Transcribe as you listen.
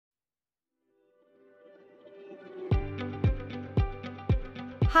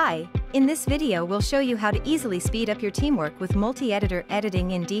Hi, in this video we'll show you how to easily speed up your teamwork with multi-editor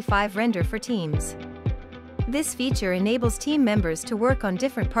editing in D5 Render for Teams. This feature enables team members to work on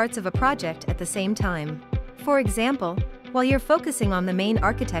different parts of a project at the same time. For example, while you're focusing on the main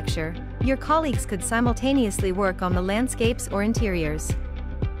architecture, your colleagues could simultaneously work on the landscapes or interiors.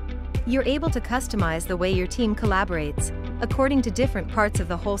 You're able to customize the way your team collaborates, according to different parts of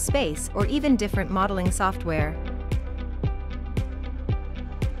the whole space or even different modeling software.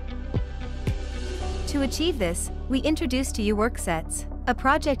 To achieve this, we introduce to you Worksets. A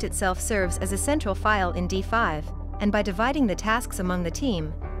project itself serves as a central file in D5, and by dividing the tasks among the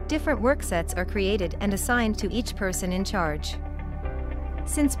team, different worksets are created and assigned to each person in charge.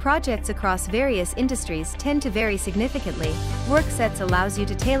 Since projects across various industries tend to vary significantly, Worksets allows you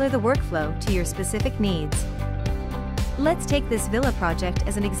to tailor the workflow to your specific needs. Let's take this villa project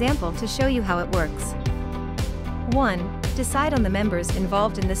as an example to show you how it works. 1. Decide on the members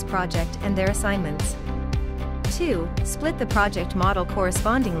involved in this project and their assignments. 2. Split the project model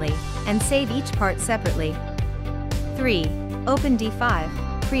correspondingly, and save each part separately. 3. Open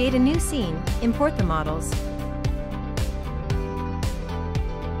D5, create a new scene, import the models.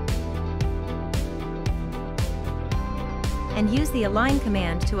 And use the Align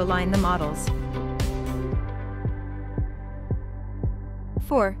command to align the models.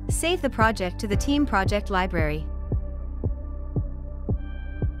 4. Save the project to the Team Project library.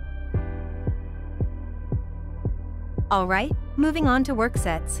 Alright, moving on to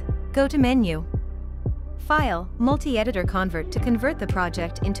Worksets. Go to Menu. File, Multi-Editor Convert to convert the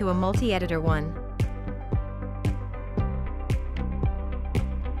project into a multi-editor one.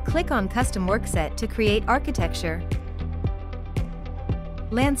 Click on Custom Workset to create Architecture,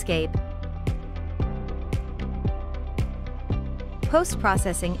 Landscape,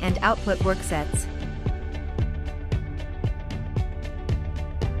 Post-Processing and Output Worksets.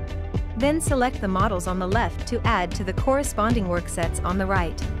 Then select the models on the left to add to the corresponding worksets on the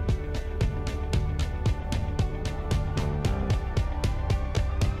right.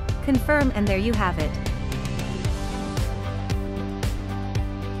 Confirm and there you have it.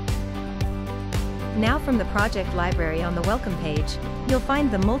 Now from the project library on the welcome page, you'll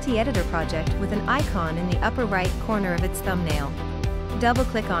find the multi-editor project with an icon in the upper right corner of its thumbnail.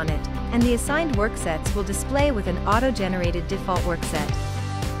 Double-click on it, and the assigned worksets will display with an auto-generated default workset.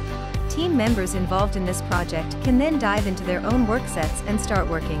 Team members involved in this project can then dive into their own worksets and start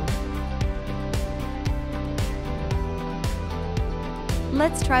working.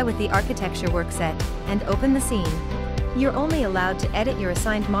 Let's try with the architecture workset, and open the scene. You're only allowed to edit your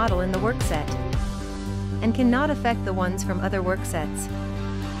assigned model in the workset, and cannot affect the ones from other worksets.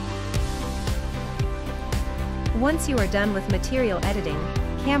 Once you are done with material editing,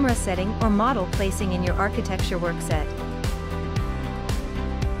 camera setting or model placing in your architecture workset,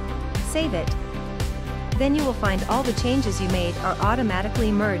 save it. Then you will find all the changes you made are automatically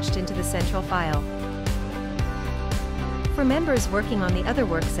merged into the central file. For members working on the other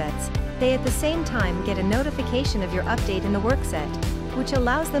worksets, they at the same time get a notification of your update in the workset, which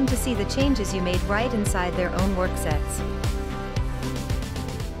allows them to see the changes you made right inside their own worksets.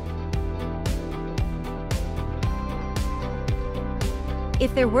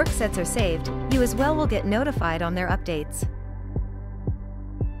 If their worksets are saved, you as well will get notified on their updates.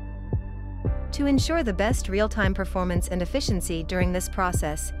 To ensure the best real-time performance and efficiency during this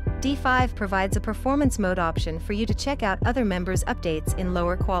process, D5 provides a performance mode option for you to check out other members' updates in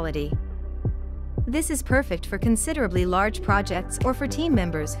lower quality. This is perfect for considerably large projects or for team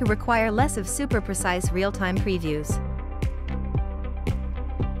members who require less of super precise real-time previews.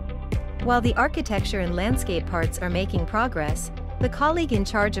 While the architecture and landscape parts are making progress, the colleague in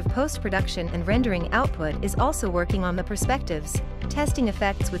charge of post-production and rendering output is also working on the perspectives, testing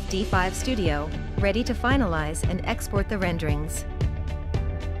effects with RYMAR.studio, ready to finalize and export the renderings.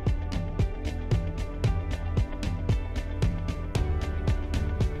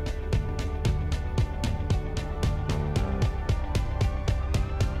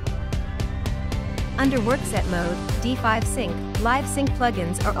 Under Workset mode, D5 Sync, Live Sync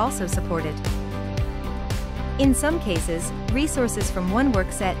plugins are also supported. In some cases, resources from one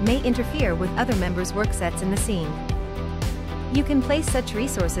workset may interfere with other members' worksets in the scene. You can place such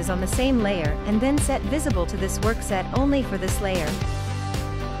resources on the same layer and then set visible to this workset only for this layer,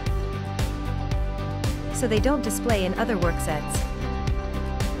 so they don't display in other worksets.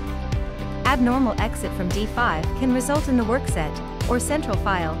 Abnormal exit from D5 can result in the workset, or central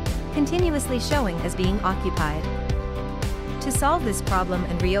file, continuously showing as being occupied. To solve this problem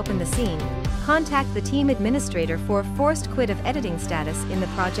and reopen the scene, contact the team administrator for forced quit of editing status in the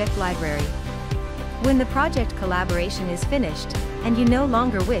project library. When the project collaboration is finished, and you no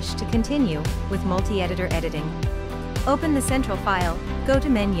longer wish to continue with multi-editor editing. Open the central file, go to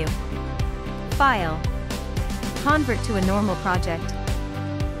Menu, File, convert to a normal project,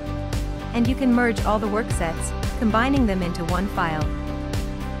 and you can merge all the worksets, combining them into one file.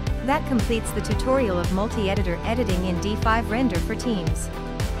 That completes the tutorial of multi-editor editing in D5 Render for Teams.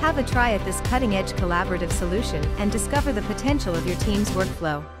 Have a try at this cutting-edge collaborative solution and discover the potential of your team's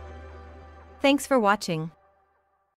workflow. Thanks for watching.